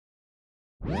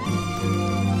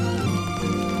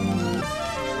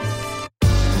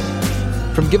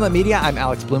From Gimlet Media, I'm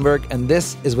Alex Bloomberg, and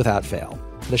this is Without Fail,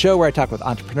 the show where I talk with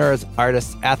entrepreneurs,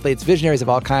 artists, athletes, visionaries of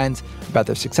all kinds about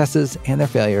their successes and their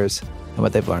failures and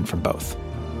what they've learned from both.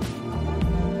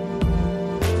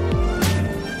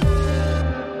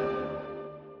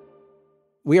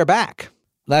 We are back.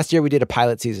 Last year, we did a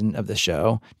pilot season of the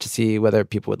show to see whether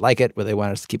people would like it, whether they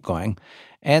wanted us to keep going.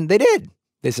 And they did.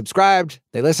 They subscribed,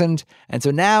 they listened. And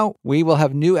so now we will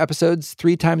have new episodes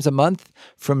 3 times a month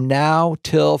from now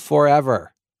till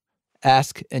forever.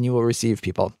 Ask and you will receive,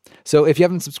 people. So if you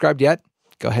haven't subscribed yet,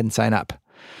 go ahead and sign up.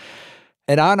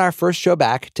 And on our first show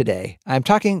back today, I'm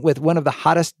talking with one of the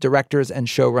hottest directors and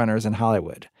showrunners in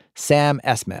Hollywood, Sam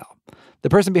Esmail, the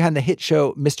person behind the hit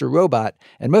show Mr. Robot,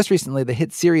 and most recently the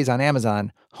hit series on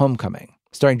Amazon, Homecoming,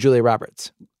 starring Julia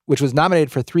Roberts, which was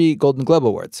nominated for 3 Golden Globe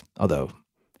Awards, although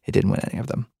it didn't win any of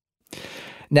them.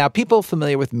 Now, people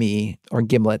familiar with me or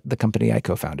Gimlet, the company I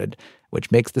co-founded, which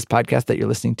makes this podcast that you're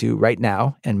listening to right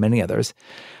now and many others,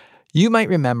 you might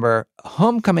remember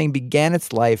Homecoming began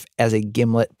its life as a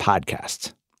Gimlet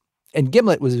podcast. And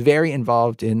Gimlet was very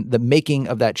involved in the making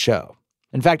of that show.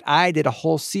 In fact, I did a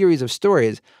whole series of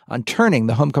stories on turning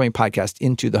the Homecoming podcast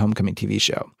into the Homecoming TV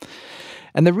show.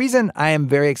 And the reason I am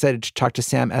very excited to talk to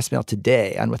Sam Esmail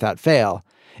today on Without Fail,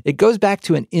 it goes back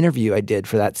to an interview I did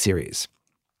for that series.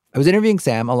 I was interviewing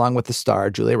Sam along with the star,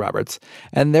 Julia Roberts,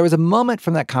 and there was a moment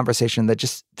from that conversation that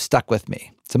just stuck with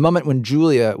me. It's a moment when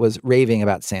Julia was raving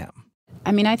about Sam.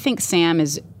 I mean, I think Sam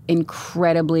is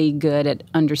incredibly good at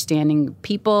understanding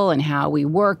people and how we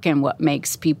work and what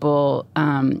makes people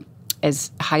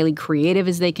as highly creative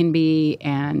as they can be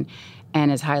and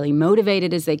as highly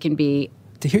motivated as they can be.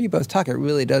 To hear you both talk, it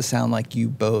really does sound like you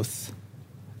both,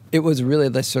 it was really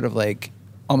this sort of like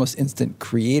almost instant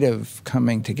creative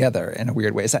coming together in a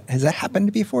weird way. Has that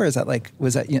happened before? Was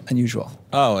that unusual?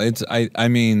 Oh, I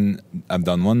mean, I've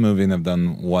done one movie and I've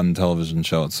done one television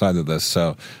show outside of this,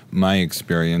 so my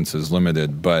experience is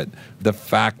limited. But the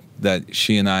fact that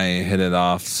she and I hit it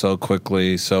off so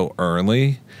quickly, so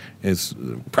early, is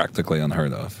practically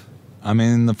unheard of. I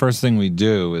mean, the first thing we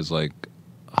do is like,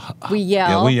 we yell.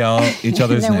 Yeah, we yell each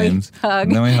other's names.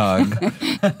 And then we hug.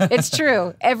 It's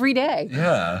true. Every day.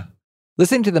 Yeah.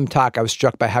 Listening to them talk, I was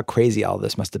struck by how crazy all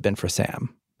this must have been for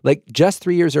Sam. Like, just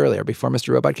 3 years earlier, before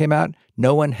Mr. Robot came out,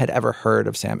 no one had ever heard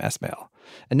of Sam Esmail.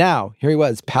 And now, here he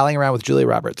was, palling around with Julia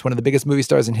Roberts, one of the biggest movie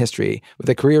stars in history, with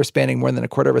a career spanning more than a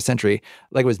quarter of a century,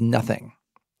 like it was nothing.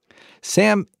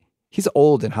 Sam, he's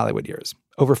old in Hollywood years,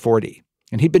 over 40,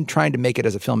 and he'd been trying to make it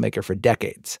as a filmmaker for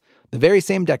decades. The very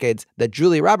same decades that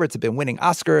Julia Roberts had been winning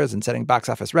Oscars and setting box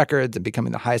office records and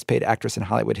becoming the highest paid actress in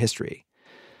Hollywood history.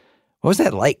 What was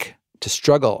that like, to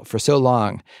struggle for so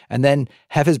long and then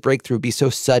have his breakthrough be so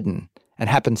sudden and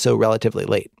happen so relatively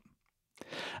late?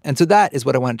 And so that is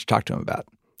what I wanted to talk to him about.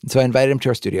 And so I invited him to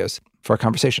our studios for a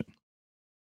conversation.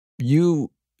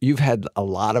 You've had a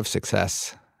lot of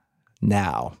success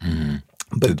now,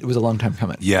 but it was a long time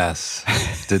coming. Yes.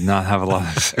 Did not have a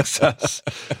lot of success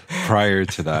prior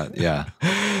to that. Yeah.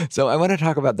 So I want to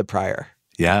talk about the prior.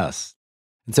 Yes.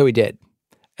 And so we did.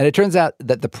 And it turns out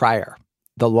that the prior,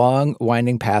 the long,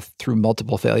 winding path through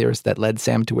multiple failures that led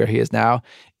Sam to where he is now,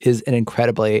 is an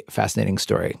incredibly fascinating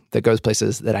story that goes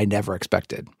places that I never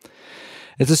expected.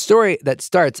 It's a story that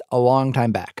starts a long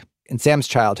time back in Sam's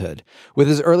childhood with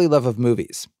his early love of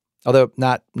movies, although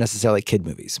not necessarily kid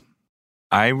movies.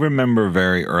 I remember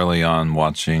very early on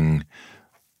watching,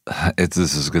 this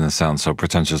is going to sound so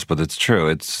pretentious, but it's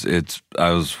true.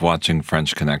 I was watching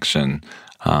French Connection.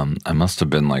 I must have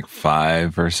been like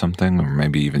 5 or something, or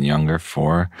maybe even younger,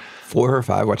 4. 4 or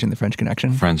 5 watching The French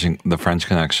Connection? The French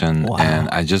Connection. Wow. And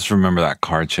I just remember that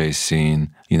car chase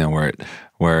scene, where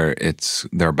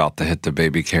they're about to hit the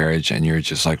baby carriage and you're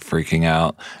just like freaking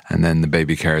out. And then the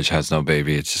baby carriage has no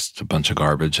baby. It's just a bunch of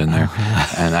garbage in there.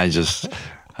 And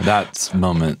that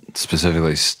moment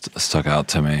specifically stuck out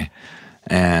to me.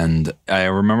 And I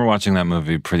remember watching that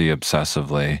movie pretty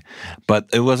obsessively. But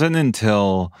it wasn't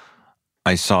until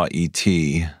I saw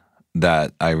E.T.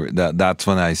 that's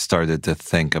when I started to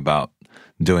think about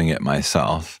doing it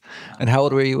myself. And how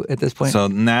old were you at this point? So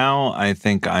now I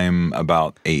think I'm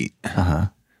about 8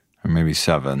 or maybe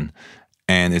 7.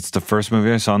 And it's the first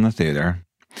movie I saw in the theater.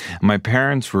 My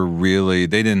parents were they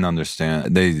didn't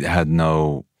understand. They had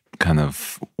no kind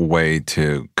of way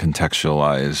to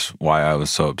contextualize why I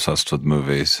was so obsessed with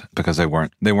movies, because they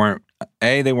weren't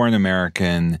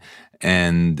American,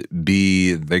 and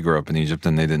B, they grew up in Egypt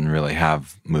and they didn't really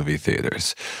have movie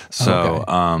theaters. So,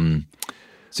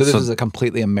 So this was a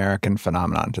completely American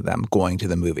phenomenon to them, going to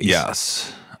the movies.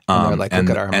 Yes. And they're like, look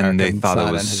at our American and they thought son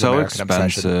it was and his so American obsession.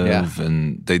 expensive, Yeah.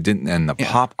 and they didn't, and the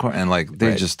popcorn, and like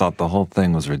they just thought the whole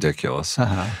thing was ridiculous.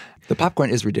 The popcorn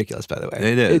is ridiculous, by the way.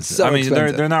 It is. It's so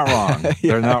expensive. They're not wrong.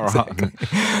 They're not wrong,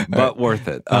 but worth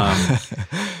it.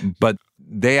 But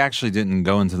they actually didn't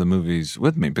go into the movies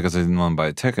with me because they didn't want to buy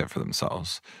a ticket for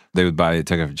themselves. They would buy a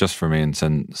ticket just for me and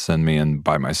send me in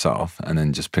by myself, and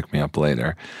then just pick me up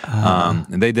later.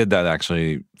 And they did that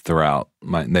actually throughout.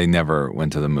 They never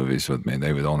went to the movies with me.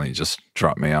 They would only just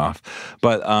drop me off.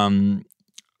 But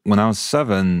when I was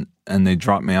 7 and they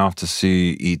dropped me off to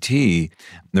see E.T.,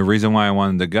 the reason why I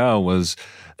wanted to go was,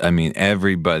 I mean,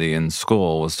 everybody in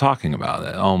school was talking about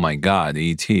it. Oh my God,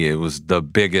 E.T., it was the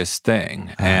biggest thing.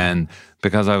 And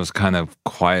because I was kind of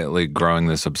quietly growing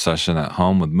this obsession at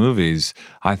home with movies,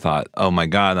 I thought, oh my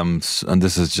God,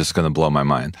 this is just going to blow my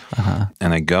mind.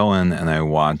 And I go in and I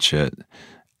watch it,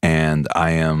 and I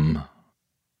am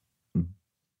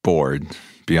bored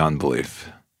beyond belief.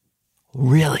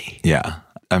 Really? Yeah.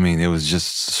 I mean, it was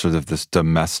just sort of this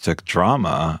domestic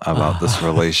drama about this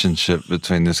relationship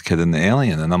between this kid and the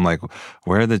alien. And I'm like,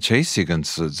 where are the chase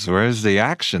sequences? Where's the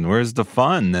action? Where's the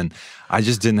fun? And I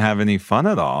just didn't have any fun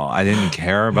at all. I didn't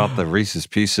care about the Reese's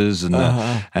Pieces and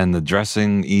the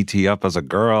dressing E.T. up as a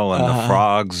girl and the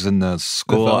frogs in the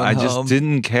school. I just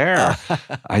didn't care.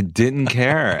 I didn't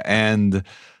care. And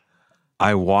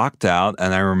I walked out,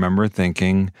 and I remember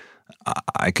thinking,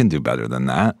 I can do better than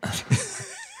that.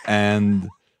 And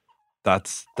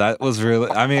that was really,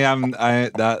 I mean,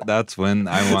 that's when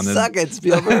I wanted. Suck it,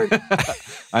 Spielberg.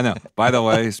 I know. By the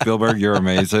way, Spielberg, you're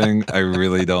amazing. I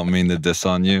really don't mean to diss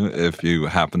on you if you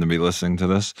happen to be listening to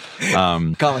this.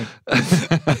 Calling.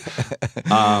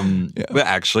 But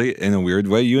actually, in a weird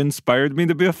way, you inspired me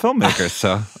to be a filmmaker.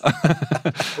 So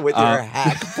with your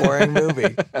hack boring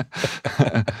movie.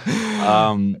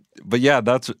 But yeah,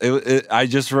 that's it. I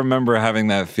just remember having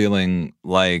that feeling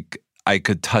like I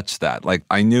could touch that. Like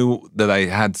I knew that I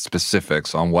had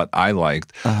specifics on what I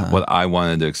liked, what I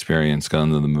wanted to experience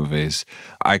going to the movies.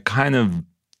 I kind of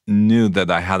knew that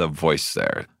I had a voice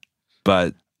there.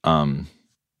 But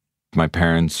my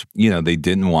parents, they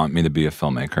didn't want me to be a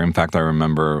filmmaker. In fact, I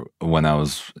remember when I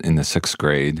was in the 6th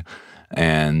grade,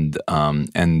 and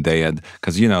they had,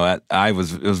 because it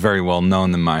was very well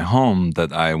known in my home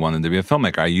that I wanted to be a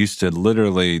filmmaker. I used to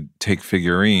literally take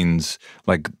figurines,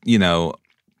 like G.I.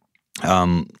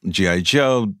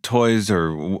 Joe toys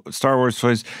or Star Wars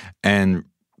toys, and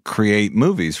write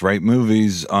movies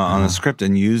on a script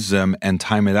and use them and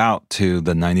time it out to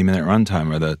the 90-minute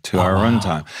runtime or the 2-hour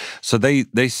runtime. So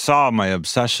they saw my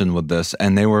obsession with this,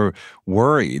 and they were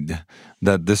worried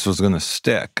that this was going to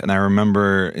stick. And I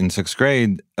remember in 6th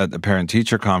grade at the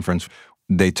parent-teacher conference,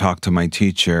 they talked to my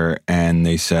teacher and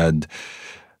they said,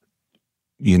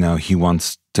 he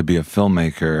wants to be a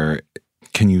filmmaker.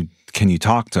 Can you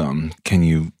talk to him? Can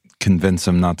you convince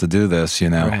him not to do this,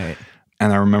 Right.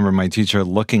 And I remember my teacher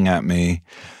looking at me,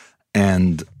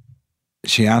 and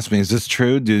she asked me, is this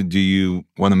true? Do you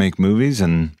want to make movies?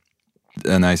 And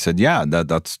I said, yeah,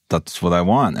 that's what I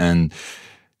want. And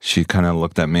she kind of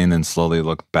looked at me and then slowly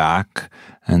looked back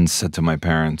and said to my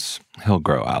parents, he'll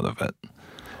grow out of it.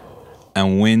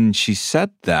 And when she said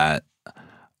that,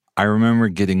 I remember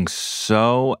getting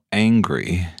so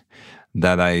angry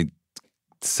that I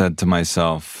said to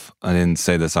myself, I didn't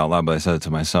say this out loud, but I said it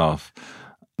to myself,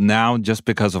 now just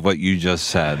because of what you just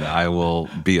said, I will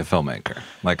be a filmmaker.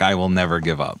 Like I will never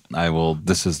give up.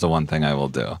 This is the one thing I will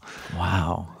do.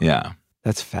 Wow. Yeah.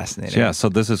 That's fascinating. Yeah, so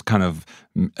this is kind of,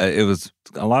 it was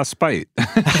a lot of spite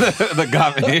that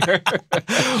got me here.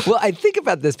 Well, I think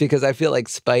about this because I feel like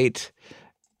spite,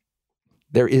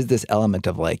 there is this element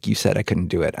of like, you said I couldn't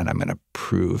do it and I'm going to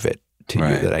prove it to you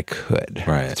that I could.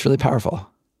 Right. It's really powerful.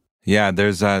 Yeah,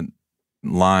 there's that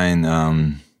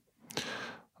line,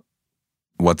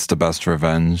 what's the best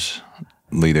revenge?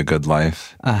 Lead a good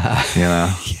life.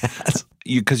 Yes.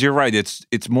 Because you're right,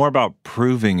 it's more about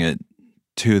proving it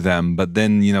to them, but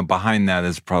then behind that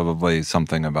is probably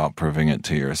something about proving it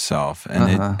to yourself,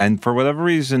 and and for whatever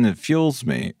reason it fuels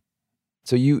me.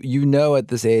 So you at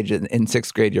this age in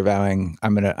 6th grade you're vowing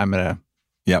I'm gonna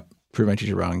prove my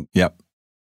teacher wrong. Yep.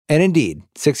 And indeed,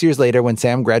 6 years later, when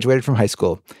Sam graduated from high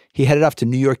school, he headed off to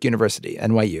New York University,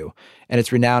 NYU, and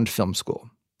its renowned film school.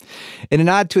 In a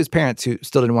nod to his parents, who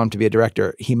still didn't want him to be a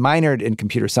director, he minored in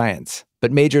computer science,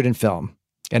 but majored in film.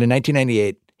 And in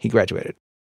 1998, he graduated.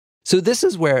 So this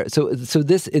is where, so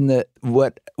this in the,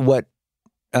 what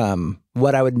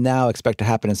I would now expect to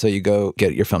happen is so you go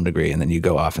get your film degree and then you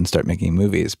go off and start making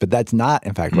movies. But that's not,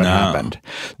 in fact, what happened.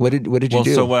 What did you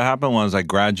do? So what happened was I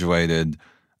graduated.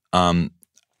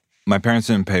 My parents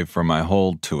didn't pay for my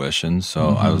whole tuition, so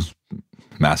I was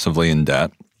massively in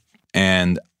debt,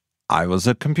 and I was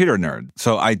a computer nerd.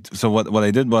 So what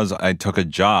I did was I took a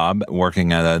job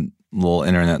working at a little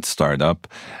internet startup,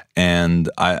 and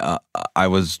I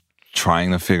was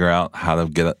trying to figure out how to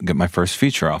get my first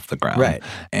feature off the ground. Right.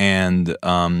 And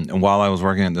while I was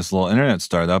working at this little internet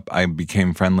startup, I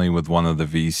became friendly with one of the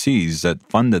VCs that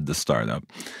funded the startup.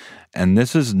 And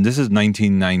this is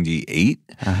 1998.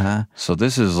 So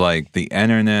this is like the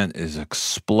internet is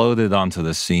exploded onto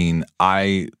the scene.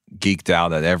 I geeked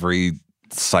out at every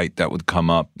site that would come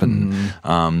up,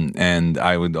 and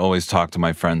I would always talk to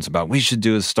my friends about, we should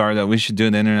do a startup, we should do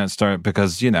an internet startup,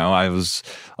 because I was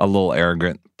a little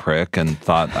arrogant prick and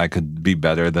thought I could be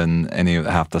better than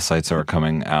half the sites that were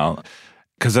coming out.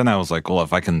 Because then I was like, well,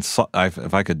 if I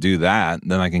could do that,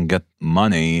 then I can get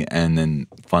money and then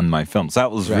fund my films.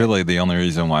 That was really the only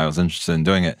reason why I was interested in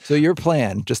doing it. So your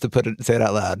plan, just to say it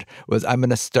out loud, was I'm going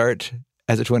to start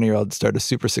as a 20-year-old, start a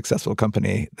super successful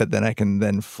company that then I can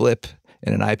then flip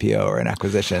in an IPO or an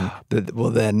acquisition that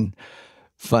will then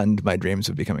fund my dreams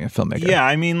of becoming a filmmaker. Yeah,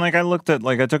 I mean, like I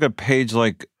took a page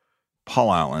like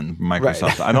Paul Allen,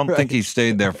 Microsoft. Right. I don't think he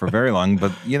stayed there for very long,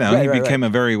 but he became a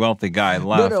very wealthy guy.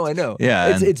 Left. No, I know.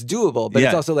 Yeah, it's doable, but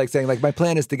it's also like saying, like, my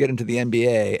plan is to get into the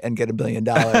NBA and get $1 billion,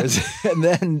 and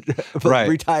then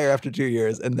retire after 2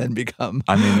 years, and then become.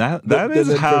 I mean, that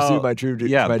is how pursue my true.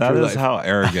 Yeah, my that true is life. how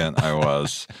arrogant I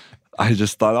was. I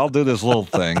just thought, I'll do this little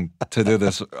thing to do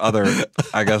this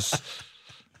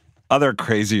other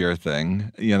crazier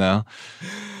thing,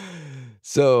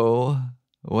 So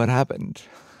what happened?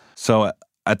 So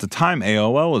at the time,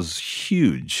 AOL was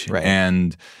huge. Right.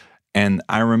 And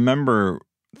I remember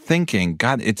thinking,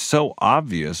 God, it's so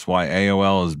obvious why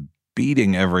AOL is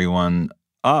beating everyone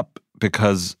up,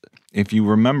 because if you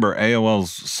remember,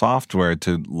 AOL's software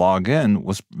to log in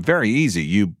was very easy.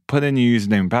 You put in your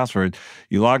username and password,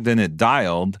 you logged in, it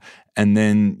dialed, and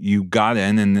then you got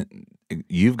in and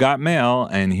you've got mail,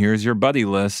 and here's your buddy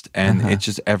list, and it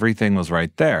just, everything was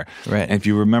right there. Right. And if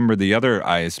you remember the other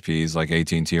ISPs like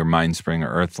AT&T or Mindspring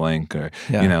or Earthlink, or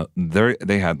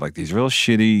they had like these real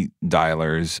shitty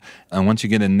dialers, and once you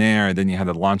get in there, then you had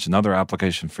to launch another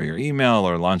application for your email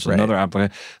or launch another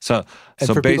application. So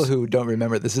for people who don't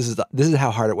remember, this is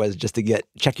how hard it was just to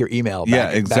check your email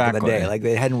back in the day. Like,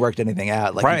 they hadn't worked anything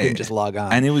out. Like, you couldn't just log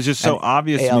on. And it was just so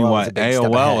obvious to me why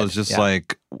AOL was just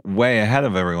like way ahead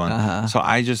of everyone. So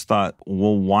I just thought,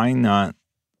 well, why not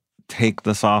take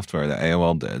the software that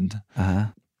AOL did,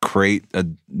 create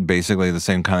basically the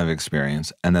same kind of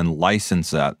experience, and then license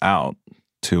that out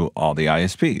to all the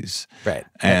ISPs. Right.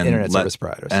 And internet service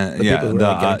providers.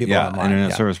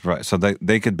 Internet service providers. So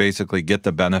they could basically get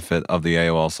the benefit of the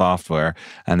AOL software,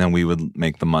 and then we would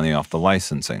make the money off the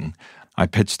licensing. I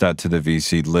pitched that to the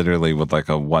VC literally with like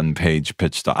a one-page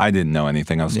pitch. I didn't know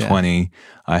anything. I was 20.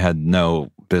 I had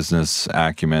no business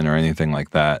acumen or anything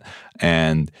like that.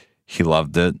 And he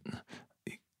loved it.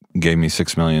 He gave me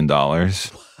 $6 million.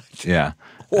 Yeah.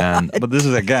 But this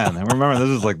is, again, remember, this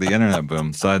is like the internet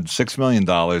boom. So I had $6 million.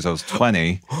 I was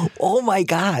 20. Oh my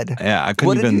God. Yeah, I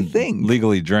couldn't even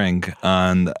legally drink.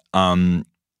 And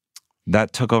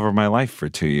that took over my life for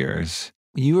 2 years.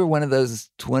 You were one of those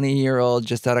 20-year-old,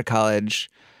 just out of college,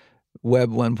 Web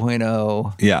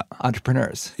 1.0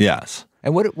 entrepreneurs. Yes.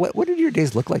 And what did your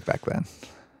days look like back then?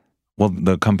 Well,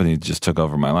 the company just took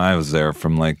over my life. I was there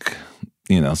from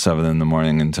 7 in the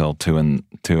morning until 2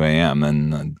 a.m.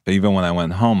 And even when I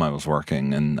went home, I was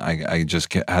working, and I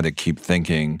just had to keep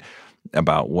thinking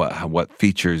about what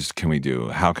features can we do?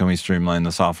 How can we streamline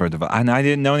the software development? And I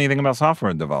didn't know anything about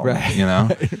software development,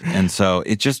 And so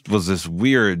it just was this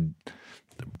weird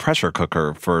pressure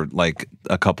cooker for like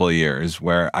a couple of years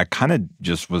where I kind of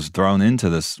just was thrown into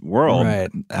this world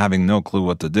having no clue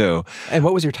what to do. And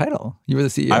what was your title? You were the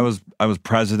CEO? I was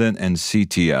president and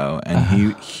CTO,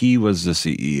 and he was the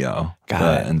CEO.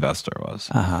 The investor was.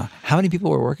 How many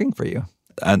people were working for you?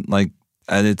 At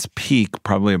its peak,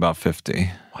 probably about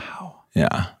 50. Wow.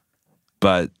 Yeah.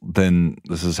 But then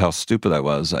this is how stupid I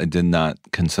was. I did not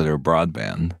consider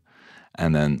broadband.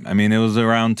 And then, I mean, it was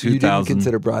around 2000. You didn't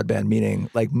consider broadband, meaning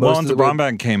like most Well, once the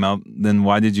broadband came out, then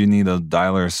why did you need a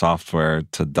dialer software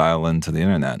to dial into the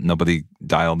internet? Nobody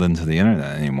dialed into the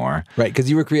internet anymore. Right, because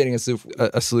you were creating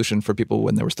a solution for people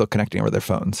when they were still connecting over their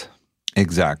phones.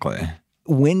 Exactly.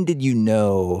 When did you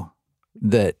know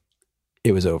that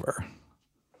it was over?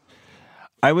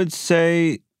 I would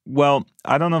say, well,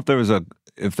 I don't know if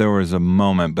there was a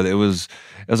moment, but it was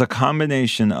a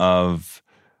combination of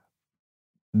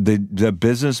the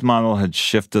business model had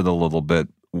shifted a little bit,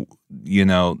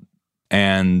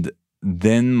 and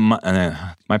then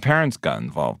my parents got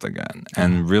involved again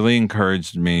and really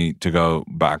encouraged me to go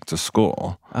back to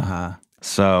school.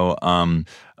 So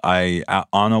I,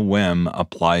 on a whim,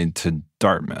 applied to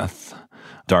Dartmouth's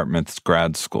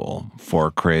grad school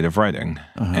for creative writing.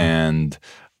 And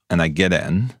I get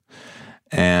in,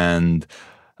 and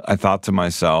I thought to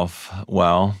myself,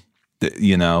 well,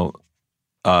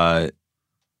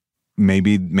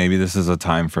 maybe this is a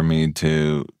time for me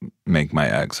to make my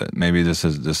exit. Maybe this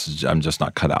is I'm just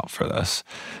not cut out for this.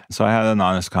 So I had an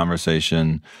honest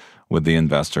conversation with the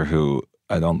investor who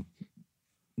I'm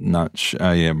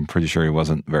pretty sure he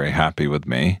wasn't very happy with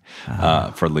me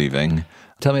for leaving.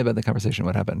 Tell me about the conversation.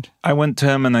 What happened? I went to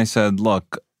him and I said,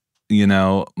 look,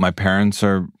 my parents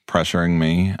are pressuring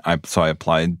me. So I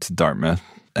applied to Dartmouth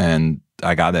and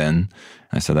I got in.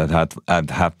 I said I'd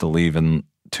have to leave in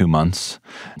 2 months.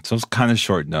 So it was kind of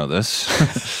short notice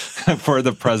for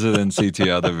the president and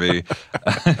CTO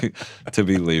to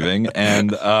be leaving.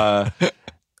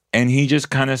 And he just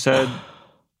kind of said,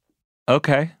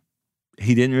 okay.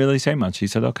 He didn't really say much. He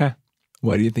said, okay.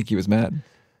 Why do you think he was mad?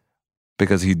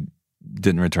 Because he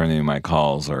didn't return any of my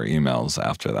calls or emails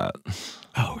after that.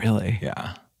 Oh, really?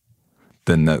 Yeah.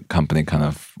 Then the company kind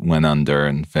of went under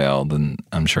and failed, and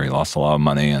I'm sure he lost a lot of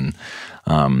money. And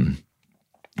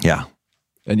yeah.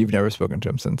 And you've never spoken to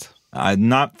him since?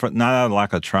 Not out of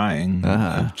lack of trying.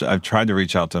 I've tried to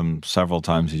reach out to him several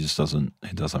times. He just doesn't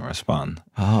respond.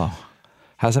 Oh.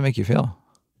 How does that make you feel?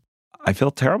 I feel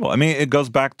terrible. I mean, it goes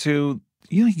back to,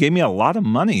 he gave me a lot of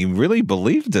money. He really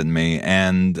believed in me.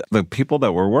 And the people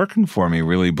that were working for me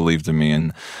really believed in me.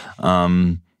 And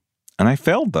I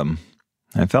failed them.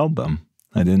 I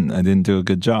didn't do a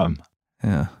good job.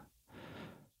 Yeah.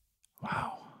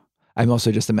 Wow. I'm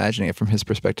also just imagining it from his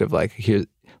perspective.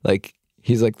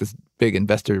 He's like this big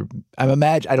investor. I don't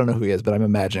know who he is, but I'm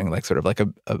imagining like sort of like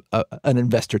an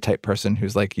investor type person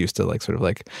who's like used to like sort of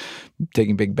like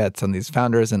taking big bets on these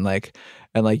founders and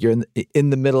you're in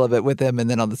the middle of it with him, and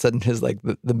then all of a sudden his like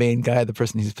the main guy, the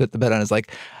person he's put the bet on, is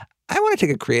like, I want to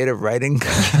take a creative writing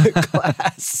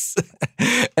class,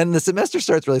 and the semester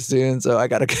starts really soon, so I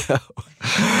gotta go.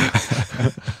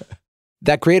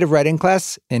 That creative writing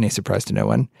class, in a surprise to no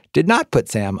one, did not put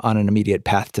Sam on an immediate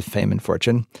path to fame and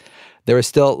fortune. There was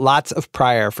still lots of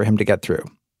prior for him to get through,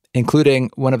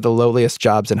 including one of the lowliest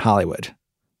jobs in Hollywood,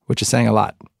 which is saying a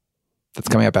lot. That's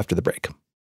coming up after the break.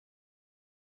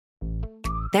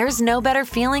 There's no better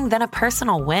feeling than a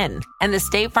personal win, and the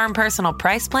State Farm Personal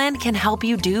Price Plan can help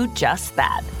you do just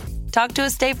that. Talk to a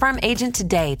State Farm agent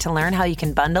today to learn how you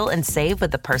can bundle and save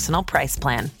with the Personal Price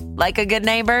Plan. Like a good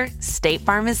neighbor, State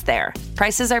Farm is there.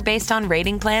 Prices are based on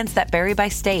rating plans that vary by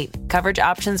state. Coverage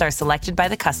options are selected by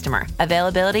the customer.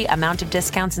 Availability, amount of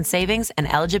discounts and savings,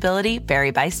 and eligibility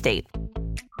vary by state.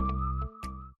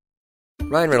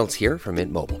 Ryan Reynolds here from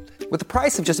Mint Mobile. With the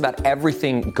price of just about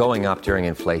everything going up during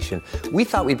inflation, we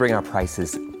thought we'd bring our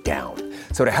prices down.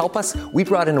 So to help us, we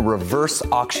brought in a reverse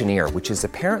auctioneer, which is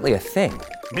apparently a thing.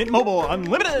 Mint Mobile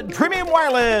Unlimited Premium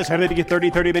Wireless. How to get 30,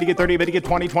 30, bit to get 30, bit to get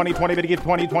 20, 20, 20, bit to get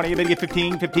 20, 20, bit to get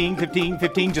 15, 15, 15,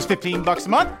 15, just $15 a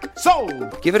month?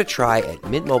 Sold! Give it a try at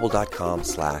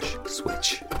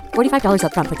mintmobile.com/switch. $45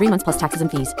 up front for 3 months plus taxes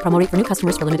and fees. Promo rate for new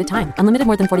customers for limited time. Unlimited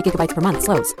more than 40 gigabytes per month.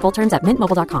 Slows full terms at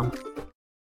mintmobile.com.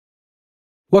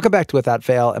 Welcome back to Without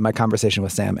Fail and my conversation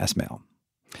with Sam Esmail.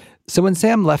 So when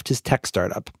Sam left his tech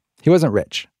startup, he wasn't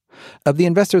rich. Of the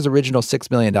investor's original $6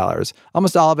 million,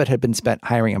 almost all of it had been spent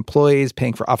hiring employees,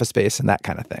 paying for office space, and that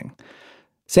kind of thing.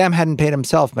 Sam hadn't paid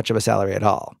himself much of a salary at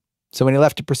all. So when he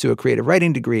left to pursue a creative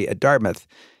writing degree at Dartmouth,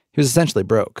 he was essentially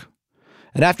broke.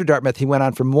 And after Dartmouth, he went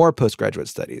on for more postgraduate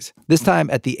studies, this time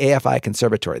at the AFI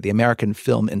Conservatory, the American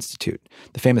Film Institute,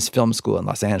 the famous film school in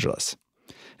Los Angeles.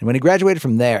 And when he graduated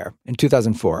from there in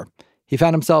 2004, he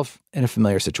found himself in a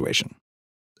familiar situation.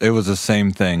 It was the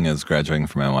same thing as graduating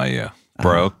from NYU.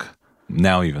 Broke,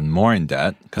 now even more in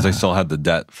debt, because I still had the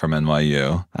debt from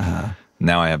NYU.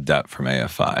 Now I have debt from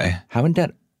AFI. How in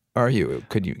debt are you?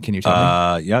 Can you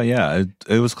tell me? Yeah.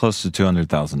 It was close to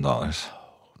 $200,000. Oh,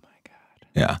 my God.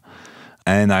 Yeah.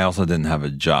 And I also didn't have a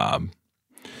job.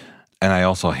 And I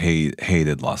also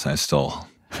hated Los Angeles. I still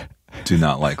do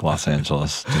not like Los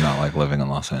Angeles. Do not like living in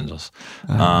Los Angeles.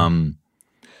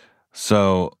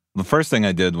 So the first thing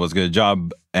I did was get a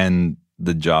job, and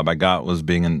the job I got was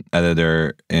being an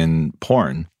editor in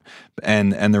porn.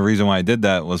 And the reason why I did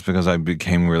that was because I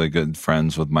became really good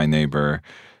friends with my neighbor,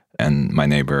 and my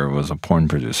neighbor was a porn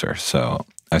producer. So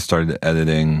I started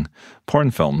editing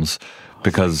porn films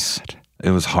because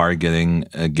it was hard getting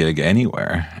a gig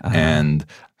anywhere. And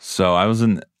so I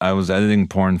was editing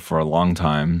porn for a long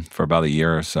time, for about a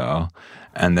year or so.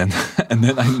 And then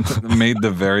I made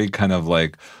the very kind of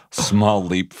like small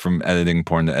leap from editing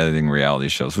porn to editing reality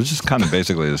shows, which is kind of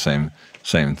basically the same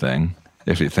thing.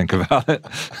 if you think about it.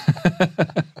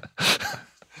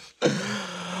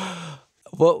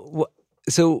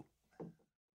 So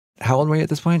how old were you at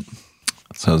this point?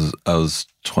 So I was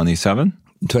 27.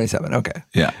 27, okay.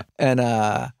 Yeah.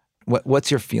 And what's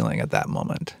your feeling at that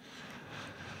moment?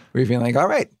 Were you feeling like, all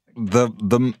right?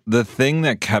 The thing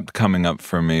that kept coming up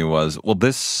for me was, well,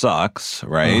 this sucks,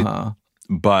 right? Uh-huh.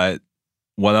 But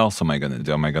what else am I going to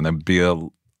do? Am I going to be a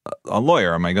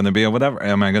lawyer? Am I going to be a whatever?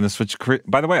 Am I going to switch career?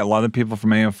 By the way, a lot of people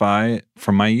from AFI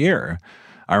from my year.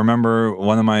 I remember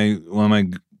one of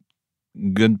my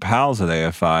good pals at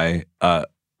AFI.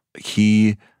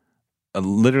 He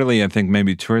literally, I think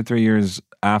maybe 2 or 3 years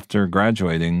after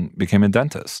graduating, became a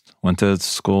dentist. Went to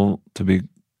school to be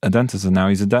a dentist, and now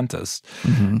he's a dentist.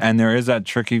 Mm-hmm. And there is that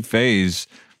tricky phase,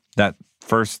 that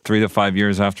first 3 to 5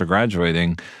 years after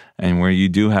graduating, and where you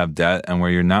do have debt and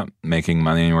where you're not making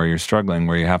money and where you're struggling,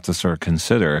 where you have to sort of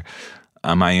consider,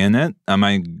 am I in it? Am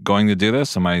I going to do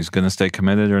this? Am I going to stay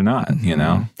committed or not? Mm-hmm. You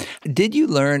know? Did you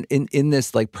learn in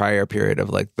this like prior period of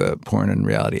like the porn and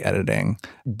reality editing,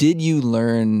 did you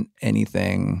learn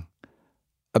anything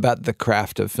about the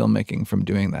craft of filmmaking from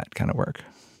doing that kind of work?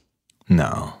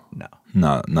 No.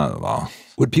 Not at all.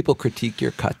 Would people critique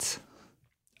your cuts?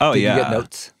 Oh, Did yeah. you get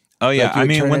notes? Oh, yeah. Like I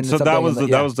mean, so that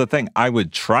was the thing. I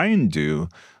would try and do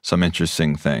some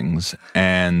interesting things,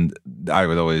 and I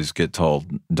would always get told,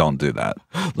 don't do that.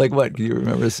 Like what? Can you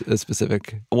remember a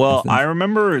specific Well, instance? I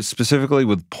remember specifically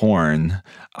with porn,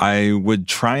 I would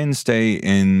try and stay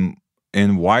in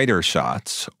wider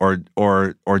shots or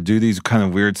do these kind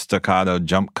of weird staccato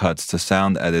jump cuts to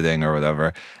sound editing or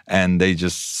whatever, and they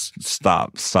just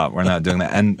stop, we're not doing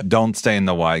that, and don't stay in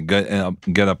the wide,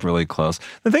 get up really close.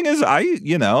 The thing is, I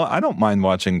don't mind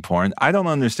watching porn. I don't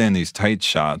understand these tight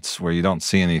shots where you don't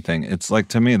see anything. It's like,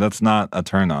 to me, that's not a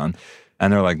turn on.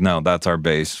 And they're like, no, that's our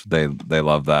base. They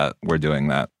love that. We're doing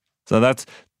that. So that's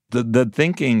the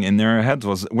thinking in their heads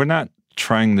was, we're not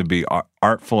trying to be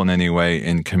artful in any way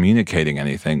in communicating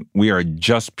anything. We are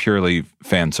just purely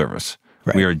fan service.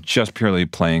 Right. We are just purely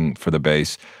playing for the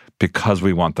base because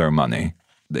we want their money.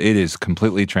 It is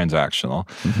completely transactional.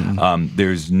 Mm-hmm.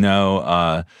 There's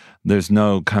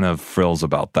no kind of frills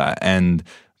about that. And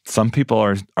some people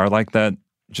are like that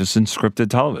just in scripted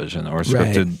television or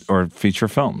scripted or feature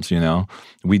films, you know.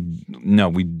 We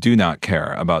do not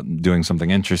care about doing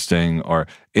something interesting, or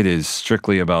it is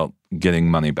strictly about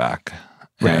getting money back.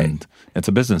 Right. And it's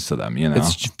a business to them, you know.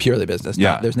 It's purely business.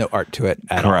 Yeah. There's no art to it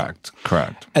at all.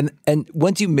 Correct. And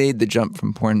once you made the jump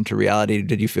from porn to reality,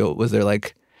 did you feel, was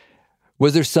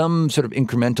there some sort of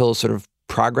incremental sort of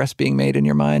progress being made in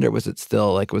your mind, or was it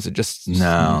still like, was it just...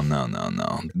 No.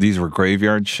 These were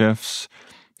graveyard shifts.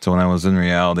 So when I was in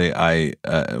reality,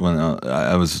 when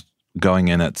I was going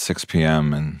in at 6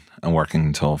 p.m. and working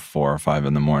until 4 or 5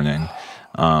 in the morning.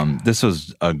 This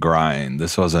was a grind.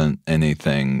 This wasn't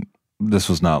anything. This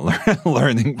was not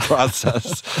learning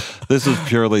process. This was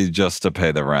purely just to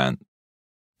pay the rent.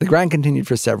 The grind continued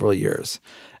for several years.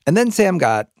 And then Sam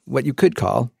got what you could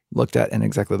call, looked at in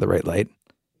exactly the right light,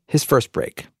 his first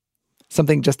break.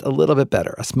 Something just a little bit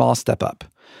better, a small step up.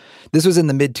 This was in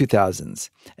the mid-2000s,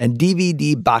 and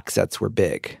DVD box sets were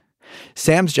big.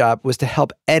 Sam's job was to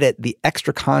help edit the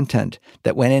extra content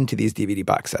that went into these DVD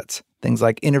box sets, things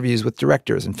like interviews with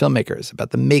directors and filmmakers about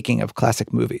the making of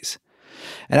classic movies.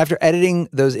 And after editing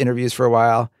those interviews for a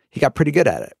while, he got pretty good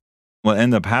at it. What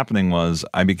ended up happening was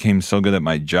I became so good at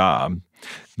my job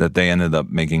that they ended up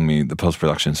making me the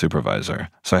post-production supervisor.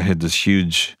 So I had this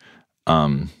huge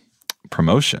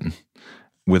promotion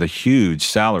with a huge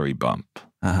salary bump,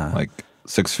 like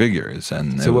 6 figures.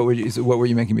 And so what were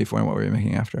you making before and what were you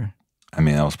making after? I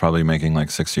mean, I was probably making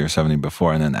like 60 or 70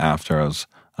 before, and then after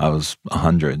I was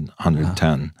 100,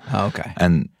 110. Oh, okay.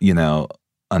 And, you know,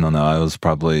 I don't know, I was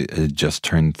probably had just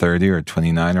turned 30 or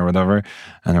 29 or whatever.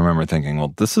 And I remember thinking,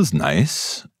 well, this is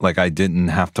nice. Like I didn't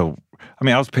have to, I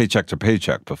mean, I was paycheck to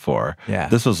paycheck before. Yeah.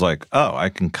 This was like, oh, I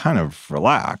can kind of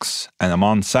relax and I'm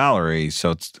on salary.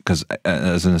 So it's because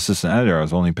as an assistant editor, I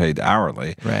was only paid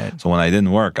hourly. Right. So when I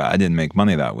didn't work, I didn't make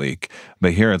money that week.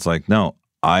 But here it's like, no,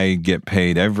 I get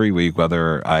paid every week,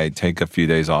 whether I take a few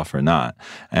days off or not.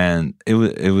 And it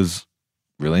was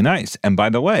really nice. And by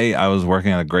the way, I was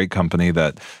working at a great company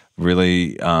that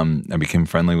really, I became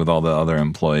friendly with all the other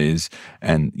employees.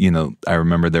 And, you know, I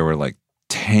remember there were like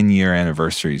 10-year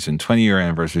anniversaries and 20-year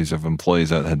anniversaries of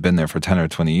employees that had been there for 10 or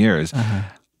 20 years.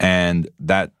 And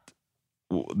that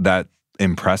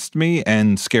impressed me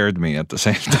and scared me at the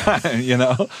same time, you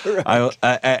know? Right.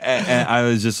 I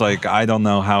was just like, I don't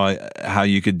know how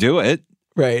you could do it.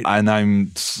 Right. And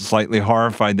I'm slightly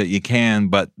horrified that you can,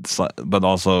 but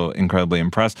also incredibly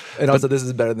impressed. And also, this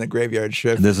is better than the graveyard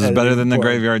shift. This is better than the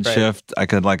graveyard shift. I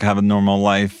could have a normal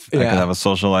life. I could have a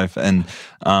social life. And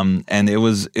it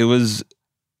was,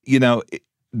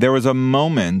 there was a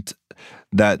moment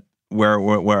that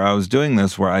where I was doing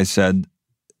this, where I said,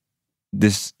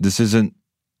 this isn't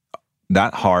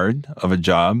that hard of a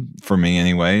job for me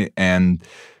anyway. And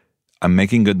I'm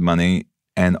making good money.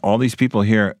 And all these people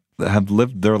here have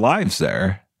lived their lives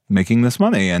there, making this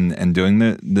money and doing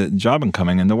the job and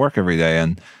coming into work every day.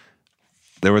 And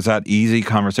there was that easy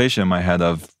conversation in my head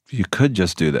of, you could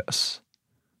just do this.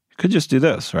 You could just do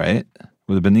this, right? It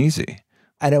would have been easy.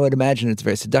 And I would imagine it's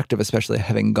very seductive, especially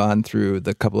having gone through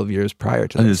the couple of years prior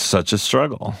to this. It is such a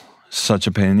struggle, such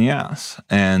a pain in the ass.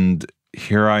 And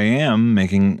here I am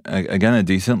making, again, a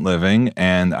decent living.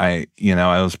 And I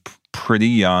was pretty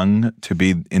young to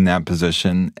be in that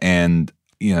position. And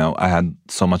I had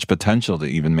so much potential to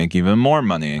even make even more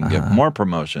money and get more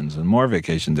promotions and more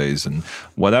vacation days and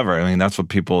whatever. I mean, that's what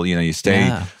people, you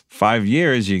stay 5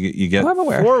 years, you get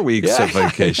 4 weeks of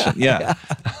vacation. Yeah.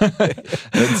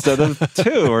 Instead of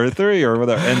 2 or 3 or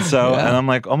whatever. And so, and I'm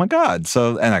like, oh my God.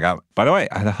 So, and I got, by the way,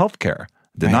 I had healthcare.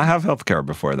 Did not have healthcare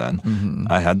before then. Mm-hmm.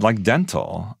 I had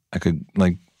dental. I could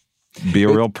be a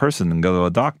real person and go to a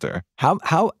doctor.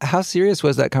 How serious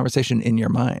was that conversation in your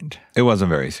mind? It wasn't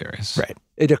very serious. Right.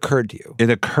 It occurred to you. It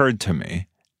occurred to me.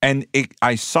 And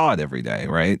I saw it every day,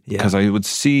 right? Because I would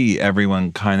see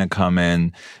everyone kind of come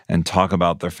in and talk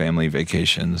about their family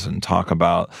vacations and talk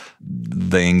about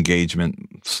the engagement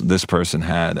this person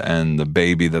had and the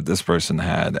baby that this person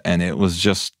had. And it was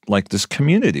just like this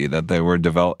community that they were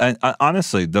developing. And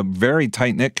honestly, the very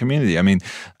tight-knit community. I mean,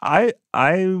 I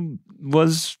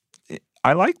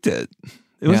liked it.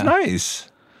 It was nice.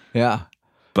 Yeah.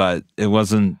 But it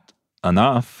wasn't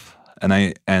enough.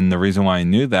 And the reason why I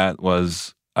knew that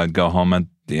was I'd go home at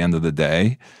the end of the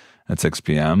day at 6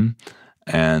 p.m.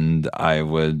 and I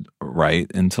would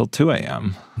write until 2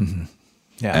 a.m. Mm-hmm.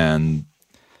 Yeah. And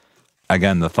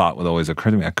again, the thought would always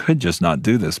occur to me, I could just not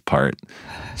do this part.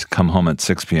 Just come home at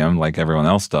 6 p.m. like everyone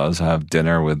else does, have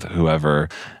dinner with whoever,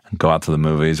 go out to the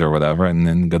movies or whatever, and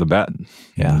then go to bed.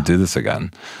 Yeah. And do this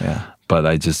again. Yeah. But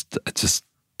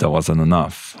that wasn't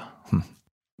enough.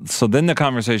 So then the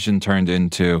conversation turned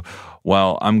into,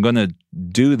 well, I'm going to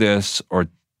do this or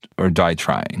die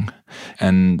trying.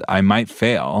 And I might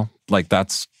fail.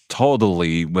 That's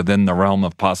totally within the realm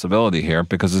of possibility here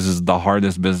because this is the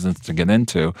hardest business to get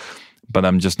into. But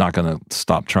I'm just not going to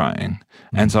stop trying.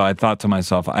 Mm-hmm. And so I thought to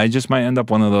myself, I just might end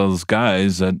up one of those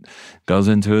guys that goes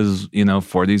into his,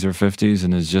 40s or 50s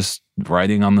and is just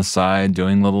writing on the side,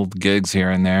 doing little gigs here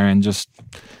and there and just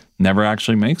never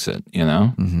actually makes it,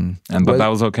 Mm-hmm. But that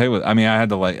was okay with, I had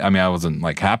to I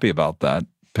wasn't happy about that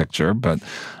picture, but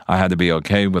I had to be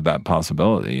okay with that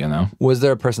possibility, Was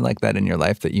there a person like that in your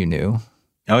life that you knew?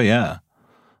 Oh, yeah.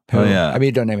 Who?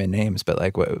 You don't name any names, but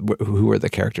who were the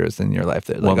characters in your life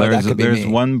that there's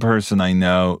one person I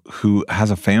know who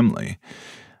has a family.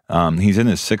 He's in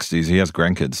his 60s. He has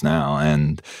grandkids now.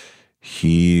 And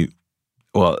he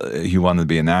wanted to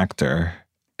be an actor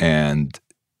and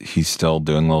he's still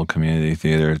doing little community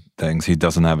theater things. He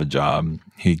doesn't have a job.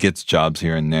 He gets jobs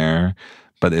here and there,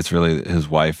 but it's really his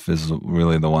wife is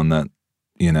really the one that,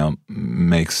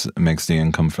 makes the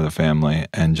income for the family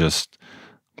and just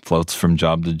floats from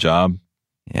job to job.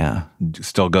 Yeah.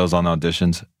 Still goes on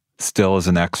auditions, still is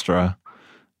an extra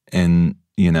in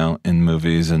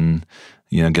movies and,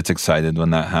 gets excited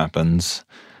when that happens.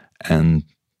 And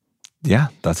yeah,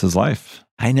 that's his life.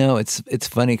 I know it's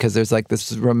funny because there's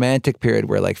this romantic period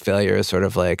where failure is sort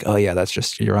of oh yeah, that's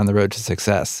just, you're on the road to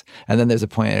success. And then there's a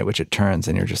point at which it turns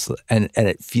and you're just, and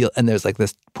there's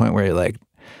this point where you're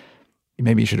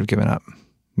maybe you should have given up.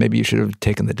 Maybe you should have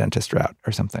taken the dentist route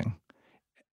or something.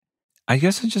 I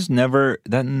guess it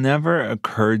never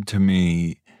occurred to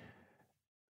me.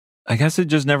 I guess it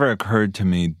just never occurred to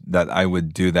me that I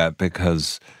would do that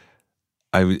because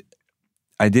I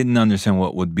didn't understand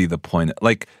what would be the point.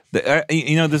 This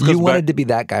goes You wanted to be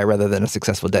that guy rather than a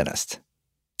successful dentist.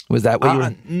 Was that what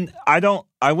you were?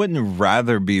 I wouldn't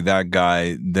rather be that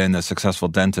guy than a successful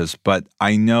dentist, but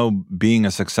I know being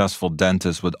a successful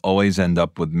dentist would always end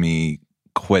up with me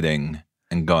quitting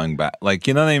and going back.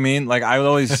 You know what I mean? I would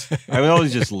always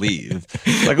just leave.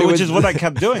 Which is what I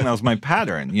kept doing. That was my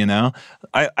pattern,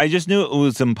 I just knew it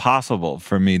was impossible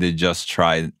for me to just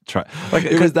try.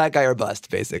 It was that guy or bust,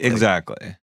 basically.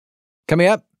 Exactly. Coming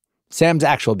up, Sam's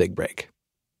actual big break.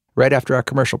 Right after our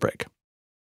commercial break.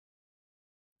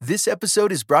 This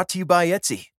episode is brought to you by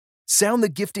Etsy. Sound the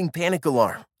gifting panic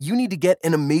alarm. You need to get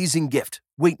an amazing gift.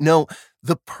 Wait, no,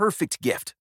 The perfect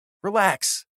gift.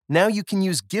 Relax. Now you can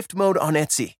use gift mode on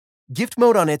Etsy. Gift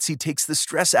mode on Etsy takes the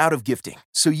stress out of gifting,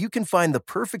 so you can find the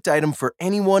perfect item for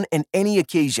anyone and any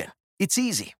occasion. It's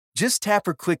easy. Just tap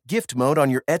or click gift mode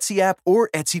on your Etsy app or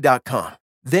Etsy.com.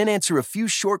 Then answer a few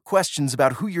short questions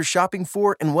about who you're shopping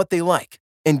for and what they like.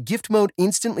 And gift mode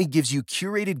instantly gives you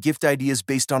curated gift ideas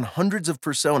based on hundreds of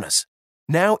personas.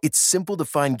 Now it's simple to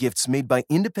find gifts made by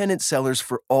independent sellers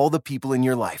for all the people in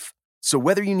your life. So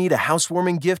whether you need a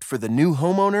housewarming gift for the new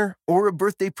homeowner or a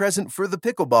birthday present for the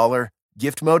pickleballer,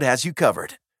 Gift Mode has you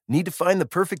covered. Need to find the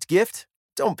perfect gift?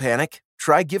 Don't panic.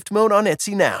 Try Gift Mode on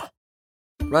Etsy now.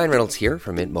 Ryan Reynolds here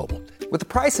from Mint Mobile. With the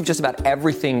price of just about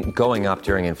everything going up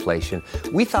during inflation,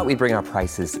 we thought we'd bring our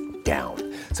prices down.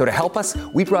 So to help us,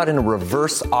 we brought in a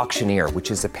reverse auctioneer,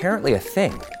 which is apparently a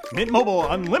thing. Mint Mobile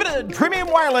Unlimited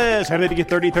Premium Wireless. How to get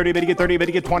 30, 30, bit to get 30, bit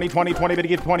to get 20, 20, 20, bit to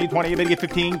get 20, 20, bit to get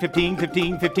 15, 15,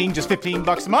 15, 15, just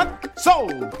 $15 a month?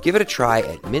 Sold! Give it a try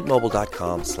at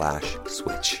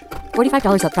mintmobile.com/switch.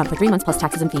 $45 up front for 3 months plus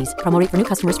taxes and fees. Promo rate for new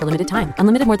customers for limited time.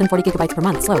 Unlimited more than 40 gigabytes per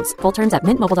month. Slows full terms at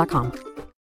mintmobile.com.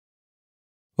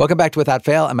 Welcome back to Without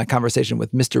Fail and my conversation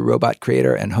with Mr. Robot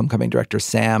creator and Homecoming director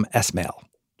Sam Esmail.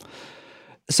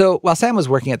 So while Sam was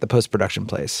working at the post-production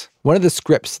place, one of the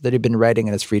scripts that he'd been writing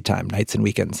in his free time, nights and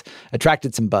weekends,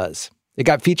 attracted some buzz. It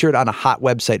got featured on a hot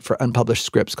website for unpublished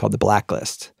scripts called The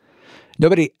Blacklist.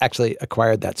 Nobody actually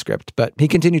acquired that script, but he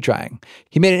continued trying.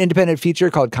 He made an independent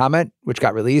feature called Comet, which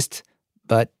got released,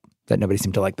 but that nobody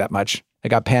seemed to like that much. It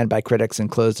got panned by critics and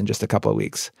closed in just a couple of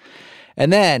weeks.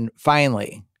 And then,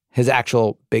 finally, his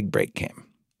actual big break came.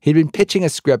 He'd been pitching a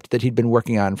script that he'd been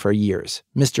working on for years,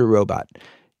 Mr. Robot.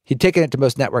 He'd taken it to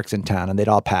most networks in town, and they'd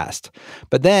all passed.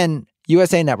 But then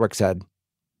USA Network said,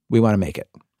 "We want to make it."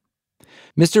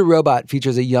 Mr. Robot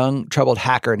features a young, troubled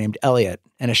hacker named Elliot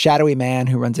and a shadowy man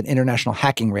who runs an international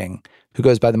hacking ring who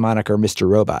goes by the moniker Mr.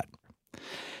 Robot.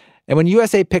 And when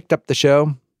USA picked up the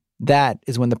show, that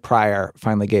is when the prior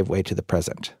finally gave way to the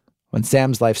present, when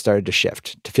Sam's life started to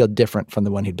shift, to feel different from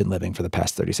the one he'd been living for the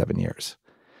past 37 years.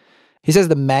 He says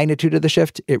the magnitude of the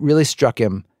shift, it really struck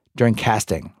him during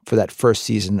casting for that first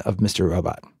season of Mr.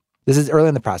 Robot. This is early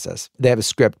in the process. They have a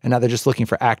script, and now they're just looking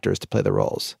for actors to play the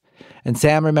roles. And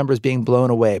Sam remembers being blown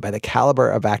away by the caliber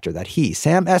of actor that he,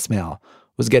 Sam Esmail,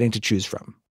 was getting to choose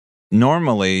from.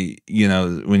 Normally,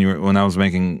 when I was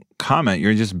making Comet,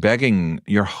 you're just begging,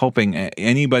 you're hoping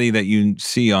anybody that you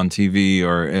see on TV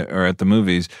or at the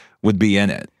movies would be in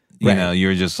it. Right.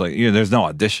 You're just like, there's no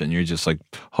audition. You're just like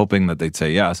hoping that they'd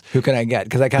say yes. Who can I get?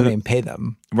 Because I can't even pay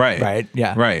them. Right. Right.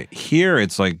 Yeah. Right. Here,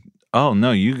 it's like, oh,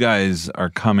 no, you guys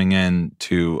are coming in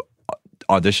to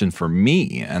audition for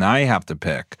me, and I have to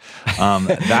pick.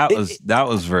 That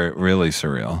was really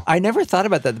surreal. I never thought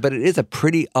about that, but it is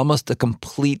almost a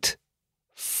complete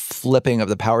flipping of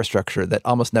the power structure that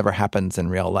almost never happens in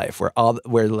real life,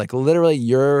 where like literally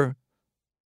you're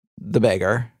the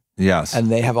beggar. Yes. And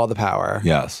they have all the power.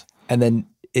 Yes. And then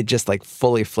it just like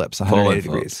fully flips 180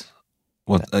 degrees.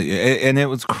 Well, and it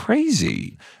was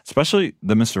crazy, especially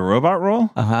the Mr. Robot role.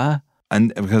 Uh-huh.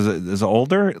 And because it's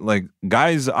older, like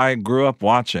guys I grew up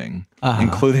watching,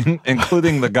 including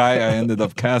the guy I ended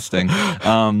up casting,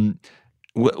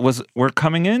 were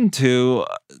coming in to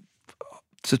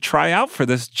try out for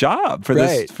this job, for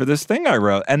this thing I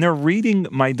wrote, and they're reading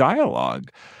my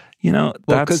dialogue.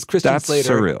 That's Slater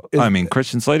surreal.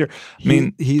 Christian Slater.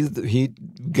 He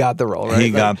got the role, right?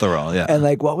 He got the role, yeah. And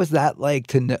like, what was that like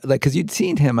to know? Like, because you'd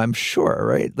seen him, I'm sure,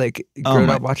 right? Like, growing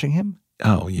up watching him.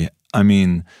 Oh yeah.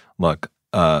 Look,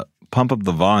 Pump Up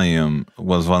the Volume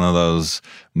was one of those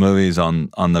movies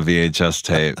on the VHS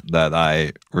tape that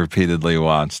I repeatedly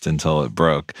watched until it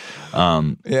broke.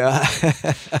 Yeah.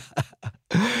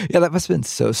 Yeah, that must have been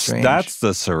so strange. That's the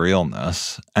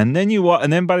surrealness. And then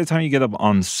and by the time you get up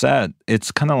on set,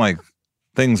 it's kind of like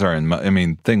things are that's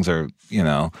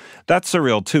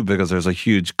surreal too, because there's a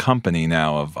huge company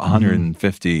now of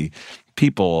 150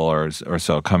 people or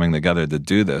so coming together to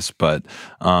do this. But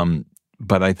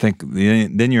I think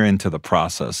then you're into the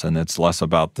process, and it's less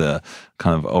about the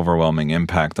kind of overwhelming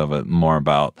impact of it, more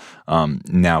about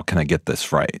now can I get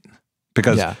this right?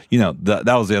 Because, that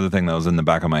was the other thing that was in the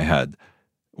back of my head.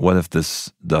 What if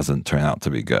this doesn't turn out to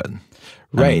be good?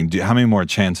 Right. How many more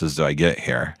chances do I get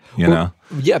here? You know?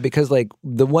 Yeah, because like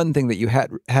the one thing that you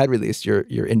had released, your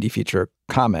indie feature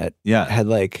Comet, had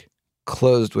like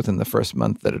closed within the first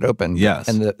month that it opened. Yes.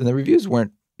 And the reviews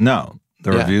weren't. No,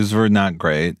 the reviews were not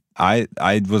great. I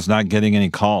was not getting any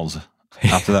calls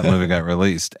after that movie got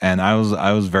released, and I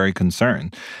was very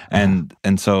concerned. And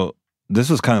so this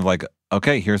was kind of like,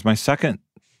 okay, here's my second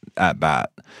at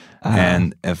bat.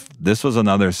 And if this was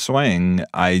another swing,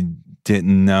 I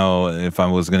didn't know if I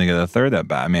was going to get a third at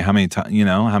bat. I mean, how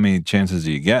many chances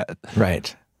do you get?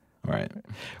 Right. Right.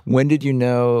 When did you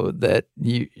know that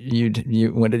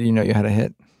when did you know you had a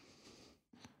hit?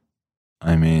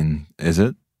 I mean, is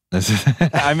it?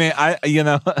 I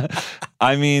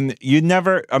mean, you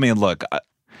never, look,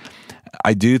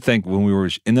 I do think when we were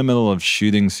in the middle of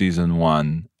shooting season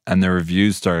 1 and the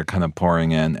reviews started kind of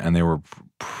pouring in and they were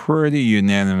pretty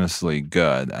unanimously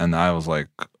good. And I was like,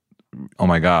 oh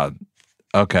my God,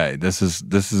 okay, this is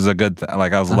a good thing.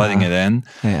 Like I was letting it in.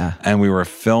 Yeah. And we were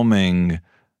filming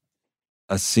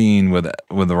a scene with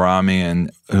Rami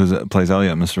and who plays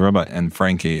Elliot, Mr. Robot, and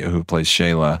Frankie, who plays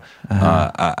Shayla,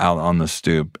 out on the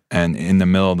stoop. And in the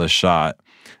middle of the shot,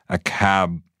 a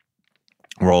cab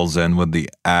rolls in with the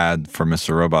ad for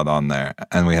Mr. Robot on there,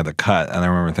 and we had to cut. And I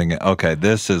remember thinking, okay,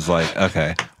 this is like,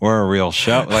 okay, we're a real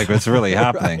show. Like, it's really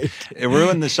happening. Right. It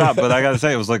ruined the shot, but I got to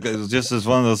say, it was just as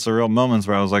one of those surreal moments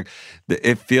where I was like,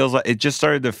 it just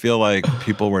started to feel like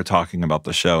people were talking about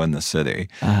the show in the city.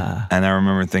 And I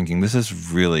remember thinking, this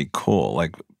is really cool.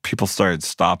 Like, people started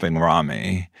stopping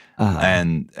Rami.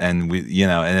 And we,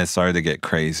 and it started to get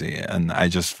crazy. And I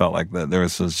just felt like that there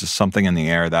was just something in the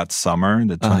air that summer,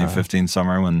 the 2015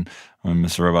 summer when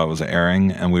Mr. Robot was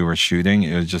airing and we were shooting.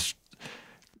 It was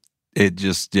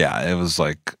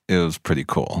pretty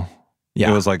cool.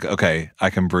 Yeah. It was like, okay, I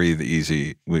can breathe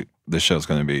easy. The show's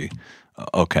going to be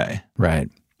okay. Right.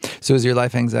 So is your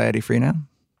life anxiety free now?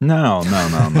 No.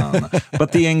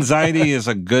 But the anxiety is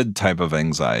a good type of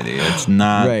anxiety. It's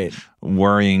not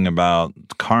worrying about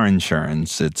car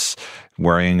insurance. It's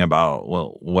worrying about,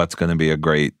 what's going to be a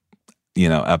great,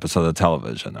 episode of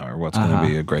television or what's going to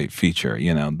be a great feature.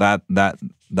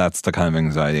 That's the kind of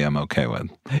anxiety I'm okay with.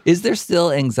 Is there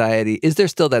still anxiety? Is there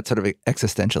still that sort of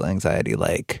existential anxiety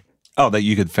like? Oh, that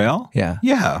you could fail? Yeah.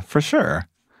 Yeah, for sure.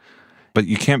 But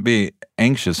you can't be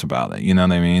anxious about it. You know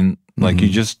what I mean? Like you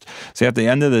just see at the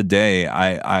end of the day,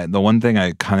 I the one thing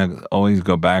I kind of always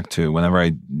go back to whenever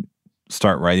I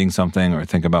start writing something or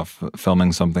think about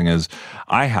filming something is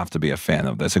I have to be a fan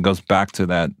of this. It goes back to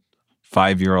that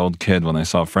 5-year-old kid when I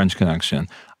saw French Connection.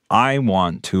 I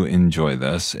want to enjoy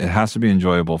this. It has to be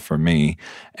enjoyable for me.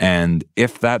 And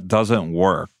if that doesn't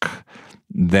work,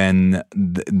 then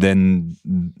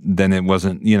it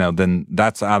wasn't, then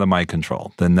that's out of my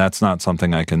control. Then that's not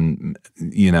something I can,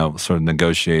 sort of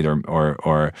negotiate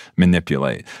or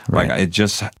manipulate. Right. Like it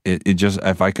just,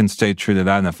 if I can stay true to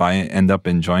that and if I end up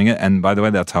enjoying it, and by the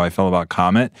way, that's how I felt about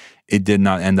Comet. It did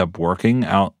not end up working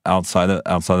outside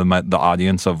of the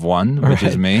audience of one, which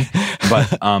is me.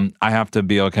 But I have to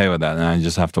be okay with that, and I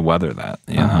just have to weather that.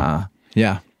 You know?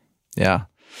 Yeah.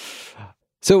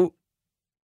 So,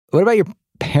 what about your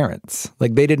parents?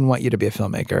 Like, they didn't want you to be a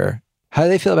filmmaker. How do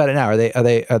they feel about it now?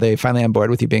 Are they finally on board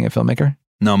with you being a filmmaker?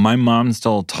 No, my mom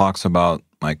still talks about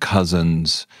my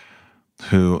cousins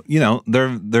who,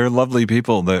 they're lovely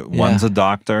people. One's a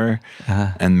doctor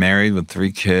and married with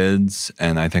 3 kids,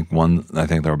 and I think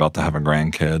they're about to have a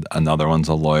grandkid. Another one's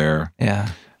a lawyer.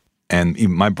 Yeah. And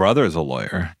even my brother is a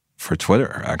lawyer for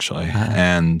Twitter, actually.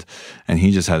 And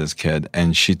he just had his kid,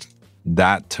 and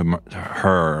that to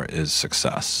her is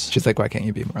success. She's like, why can't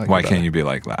you be more like Why can't you be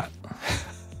like that?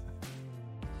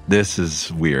 This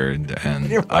is weird,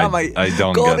 and I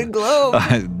don't Golden Globe.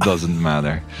 It doesn't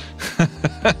matter.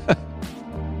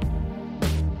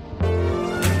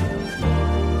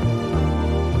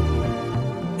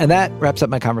 And that wraps up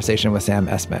my conversation with Sam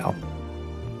Esmail.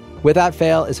 Without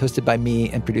Fail is hosted by me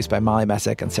and produced by Molly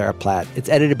Messick and Sarah Platt. It's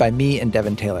edited by me and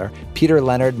Devin Taylor. Peter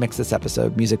Leonard mixed this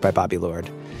episode, music by Bobby Lord.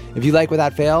 If you like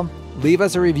Without Fail, leave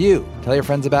us a review. Tell your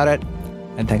friends about it.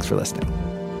 And thanks for listening.